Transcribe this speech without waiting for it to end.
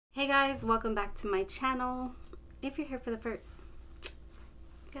Hey guys, welcome back to my channel. If you're here for the first,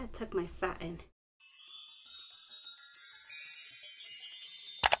 gotta tuck my fat in.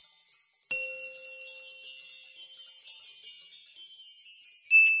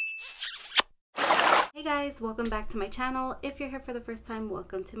 Hey guys, welcome back to my channel. If you're here for the first time,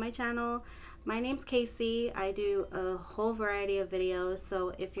 welcome to my channel. My name's Cayeslayyy. I do a whole variety of videos,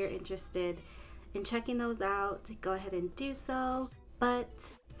 so if you're interested in checking those out, go ahead and do so.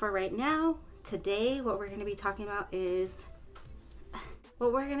 But for right now, today what we're going to be talking about is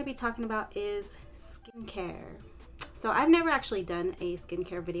skincare. So I've never actually done a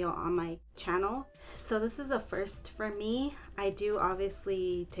skincare video on my channel, so this is a first for me. I do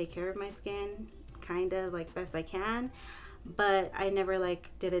obviously take care of my skin kind of like best I can, but I never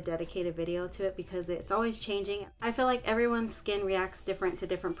did a dedicated video to it because it's always changing. I feel like everyone's skin reacts different to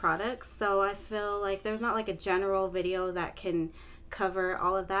different products, so I feel like there's not like a general video that can cover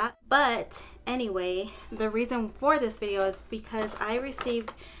all of that. But anyway, the reason for this video is because I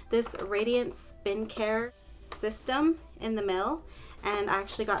received this Radiance Skin Care system in the mail, and I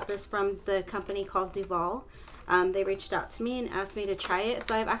actually got this from the company called Duvolle. They reached out to me and asked me to try it,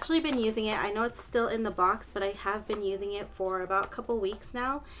 so I've actually been using it. I know it's still in the box, but I have been using it for about a couple weeks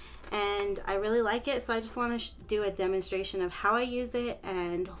now, and I really like it, so I just want to do a demonstration of how I use it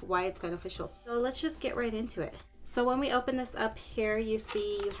and why it's beneficial. So let's just get right into it. So when we open this up here, you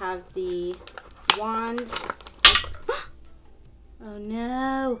see you have the wand. Oh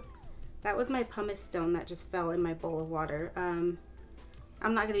no, that was my pumice stone that just fell in my bowl of water. I'm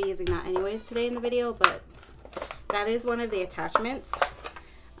not going to be using that anyways today in the video, but that is one of the attachments.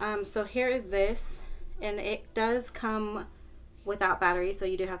 So here is this, and it does come without batteries, so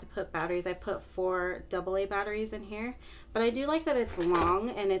you do have to put batteries. I put 4 AA batteries in here, but I do like that it's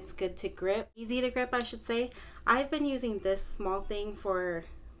long and it's good to grip, easy to grip I should say. I've been using this small thing for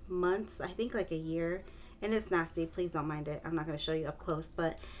months, I think like a year, and it's nasty, please don't mind it. I'm not going to show you up close,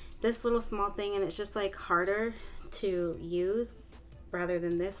 but this little small thing, and it's just like harder to use rather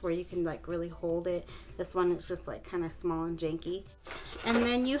than this where you can like really hold it. This one is just like kind of small and janky. And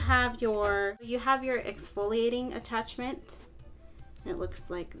then you have your exfoliating attachment. It looks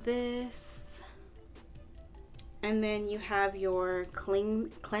like this. And then you have your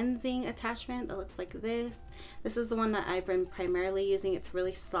cleansing attachment that looks like this. This is the one that I've been primarily using. It's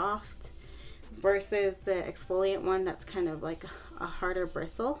really soft versus the exfoliant one that's kind of like a harder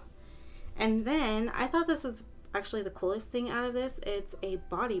bristle. And then I thought this was actually the coolest thing out of this. It's a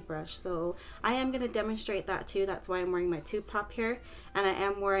body brush, so I am going to demonstrate that too. That's why I'm wearing my tube top here, and I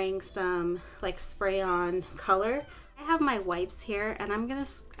am wearing some like spray on color. I have my wipes here, and I'm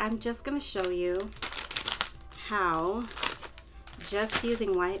just gonna show you how just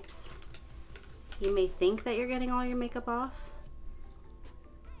using wipes, you may think that you're getting all your makeup off,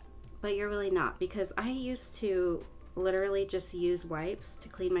 but you're really not, because I used to literally just use wipes to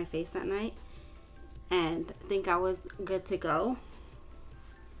clean my face at night and think I was good to go.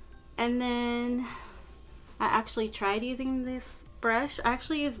 And then I actually tried using this brush. I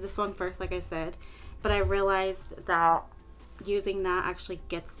actually used this one first, like I said, but I realized that using that actually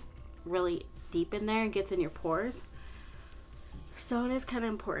gets really deep in there and gets in your pores. So it is kind of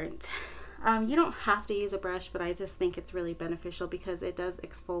important. You don't have to use a brush, but I just think it's really beneficial because it does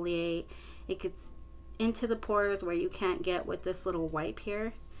exfoliate. It gets into the pores where you can't get with this little wipe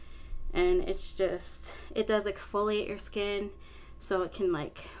here. And it's just, it does exfoliate your skin so it can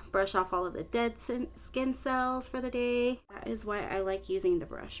like brush off all of the dead skin cells for the day. That is why I like using the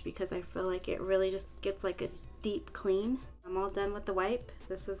brush, because I feel like it really just gets like a deep clean. I'm all done with the wipe.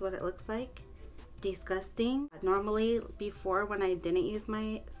 This is what it looks like. Disgusting. Normally before, when I didn't use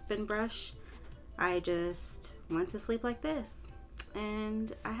my spin brush, I just went to sleep like this,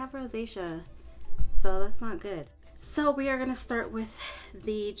 and I have rosacea, so that's not good. So we are going to start with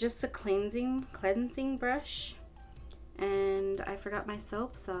just the cleansing brush, and I forgot my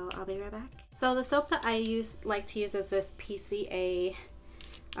soap, so I'll be right back. So the soap that I like to use is this PCA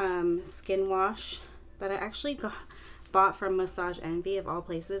skin wash that I actually bought from Massage Envy of all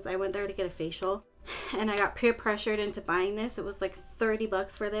places. I went there to get a facial, and I got peer pressured into buying this. It was like 30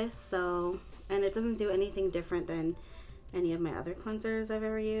 bucks for this, and it doesn't do anything different than any of my other cleansers I've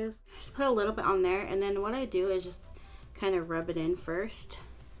ever used. Just put a little bit on there, and then what I do is just kind of rub it in first,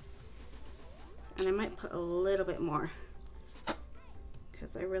 and I might put a little bit more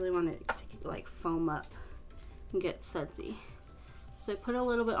because I really want it to like foam up and get sudsy. So I put a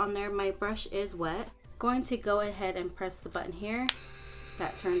little bit on there. My brush is wet. Going to go ahead and press the button here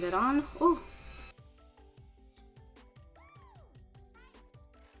that turns it on. Ooh.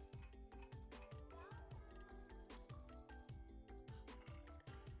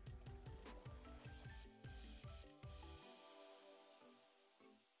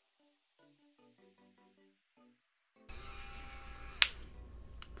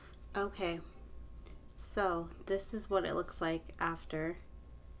 Okay, so this is what it looks like after.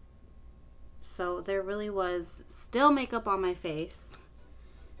 So there really was still makeup on my face.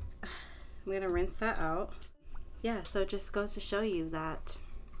 I'm gonna rinse that out. Yeah, so it just goes to show you that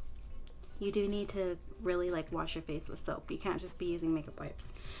you do need to really like wash your face with soap. You can't just be using makeup wipes.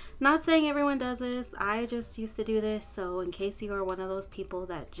 Not saying everyone does this. I just used to do this, so in case you are one of those people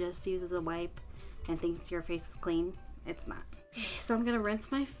that just uses a wipe and thinks your face is clean, it's not. Okay, so I'm gonna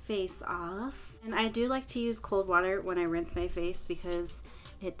rinse my face off. And I do like to use cold water when I rinse my face because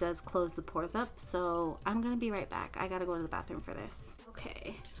it does close the pores up. So I'm gonna be right back. I gotta go to the bathroom for this.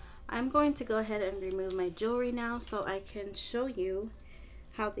 Okay, I'm going to go ahead and remove my jewelry now so I can show you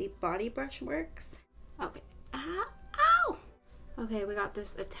how the body brush works. Okay, ow! Okay, we got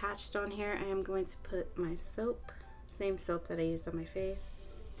this attached on here. I am going to put my soap, same soap that I used on my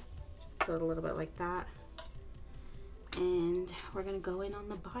face. Just put a little bit like that. And we're gonna go in on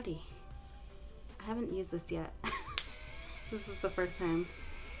the body. I haven't used this yet. This is the first time.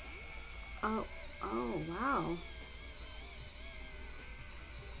 Oh wow.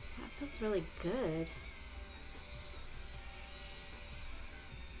 That feels really good.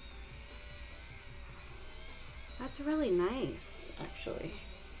 That's really nice, actually.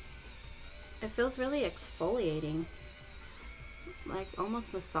 It feels really exfoliating. Like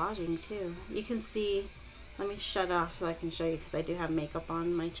almost massaging too. You can see, let me shut off so I can show you because I do have makeup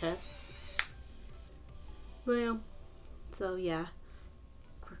on my chest. Bam. So yeah,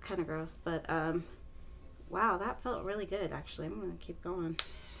 we're kind of gross, but wow, that felt really good actually. I'm gonna keep going.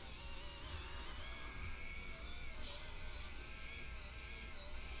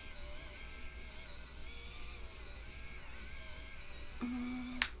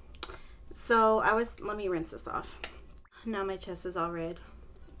 So let me rinse this off. Now my chest is all red.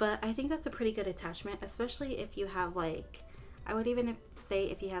 But I think that's a pretty good attachment, especially if you have like, I would even say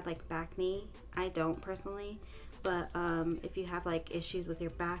if you had like back knee. I don't personally, but if you have like issues with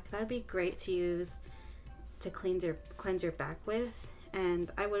your back, that'd be great to use to cleanse your back with.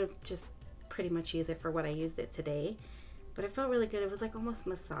 And I would just pretty much use it for what I used it today. But it felt really good. It was like almost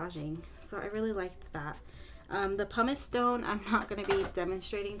massaging. So I really liked that. The pumice stone, I'm not going to be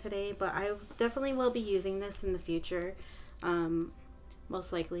demonstrating today, but I definitely will be using this in the future.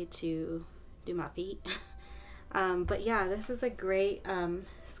 Most likely to do my feet. But yeah, this is a great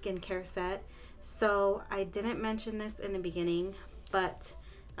skincare set. So I didn't mention this in the beginning, but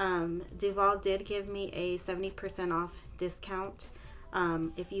Duvolle did give me a 70% off discount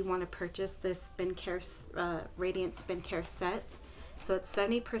if you want to purchase this Radiant Skincare set. So it's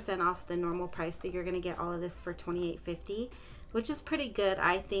 70% off the normal price, so you're going to get all of this for $28.50, which is pretty good,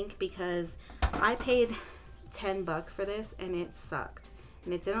 I think, because I paid $10 for this and it sucked.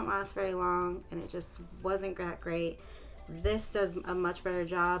 And it didn't last very long and it just wasn't that great. This does a much better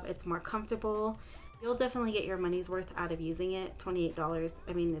job. It's more comfortable. You'll definitely get your money's worth out of using it. $28,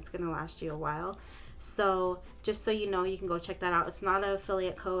 I mean, it's going to last you a while. So just so you know, you can go check that out. It's not an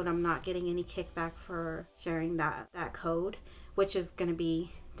affiliate code. I'm not getting any kickback for sharing that code, which is going to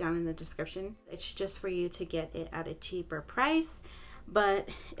be down in the description. It's just for you to get it at a cheaper price, but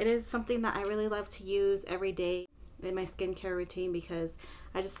it is something that I really love to use every day in my skincare routine because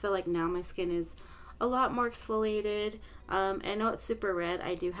I just feel like now my skin is a lot more exfoliated. I know it's super red.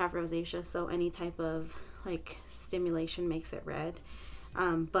 I do have rosacea, so any type of like stimulation makes it red,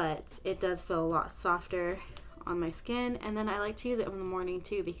 but it does feel a lot softer on my skin. And then I like to use it in the morning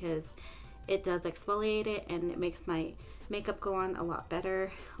too because it does exfoliate it and it makes my makeup go on a lot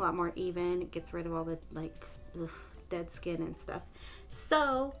better, a lot more even. It gets rid of all the like dead skin and stuff.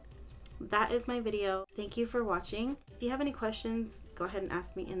 So that is my video. Thank you for watching. If you have any questions, go ahead and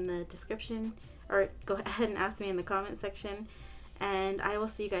ask me in the description, or go ahead and ask me in the comment section, and I will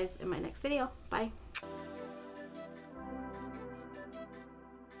see you guys in my next video. Bye.